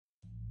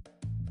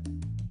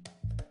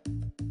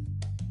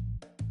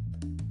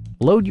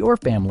Load your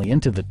family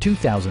into the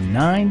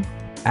 2009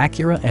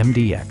 Acura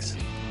MDX.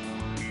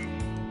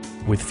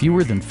 With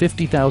fewer than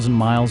 50,000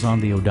 miles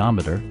on the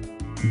odometer,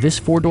 this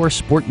four-door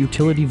sport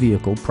utility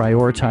vehicle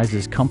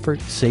prioritizes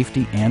comfort,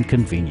 safety, and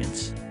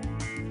convenience.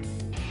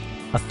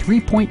 A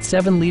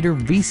 3.7-liter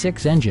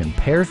V6 engine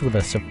pairs with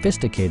a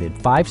sophisticated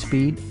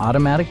 5-speed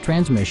automatic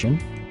transmission,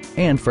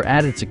 and for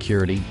added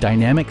security,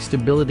 dynamic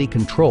stability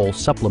control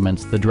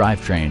supplements the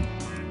drivetrain.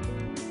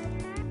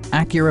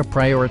 Acura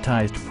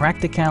prioritized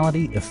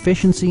practicality,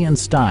 efficiency, and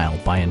style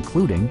by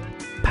including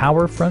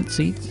power front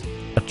seats,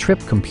 a trip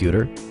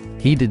computer,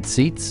 heated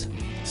seats,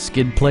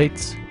 skid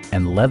plates,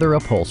 and leather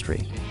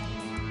upholstery.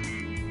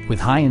 With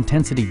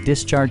high-intensity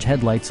discharge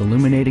headlights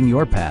illuminating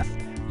your path,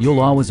 you'll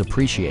always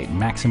appreciate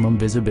maximum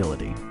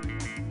visibility.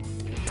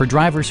 For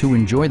drivers who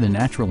enjoy the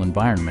natural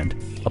environment,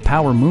 a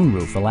power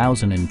moonroof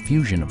allows an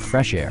infusion of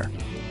fresh air.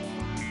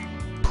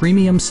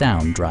 Premium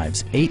sound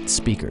drives 8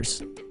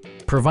 speakers,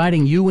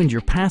 providing you and your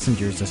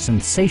passengers a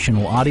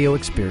sensational audio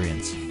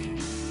experience.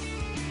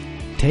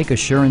 Take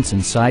assurance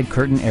in side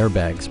curtain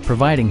airbags,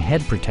 providing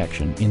head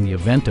protection in the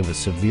event of a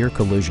severe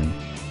collision.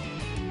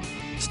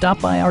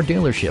 Stop by our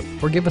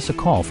dealership or give us a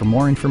call for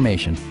more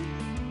information.